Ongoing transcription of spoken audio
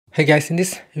Hey guys, in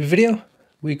this video,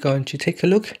 we're going to take a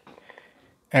look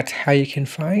at how you can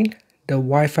find the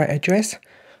Wi-Fi address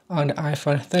on the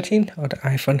iPhone 13 or the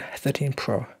iPhone 13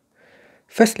 Pro.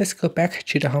 First, let's go back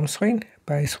to the home screen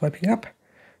by swiping up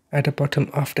at the bottom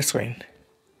of the screen.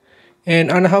 And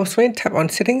on the home screen, tap on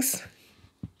Settings.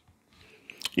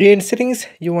 In Settings,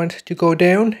 you want to go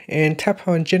down and tap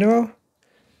on General.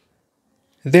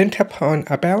 Then tap on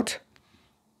About.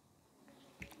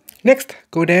 Next,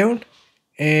 go down.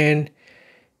 And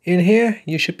in here,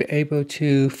 you should be able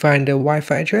to find the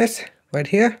Wi-Fi address right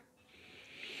here.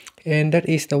 And that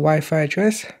is the Wi-Fi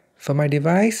address for my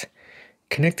device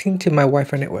connecting to my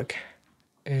Wi-Fi network.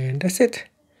 And that's it.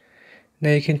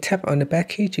 Now you can tap on the back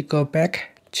key to go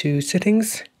back to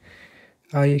Settings.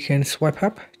 Or you can swipe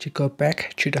up to go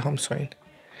back to the home screen.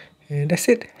 And that's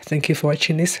it. Thank you for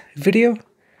watching this video.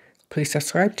 Please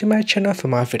subscribe to my channel for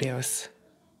more videos.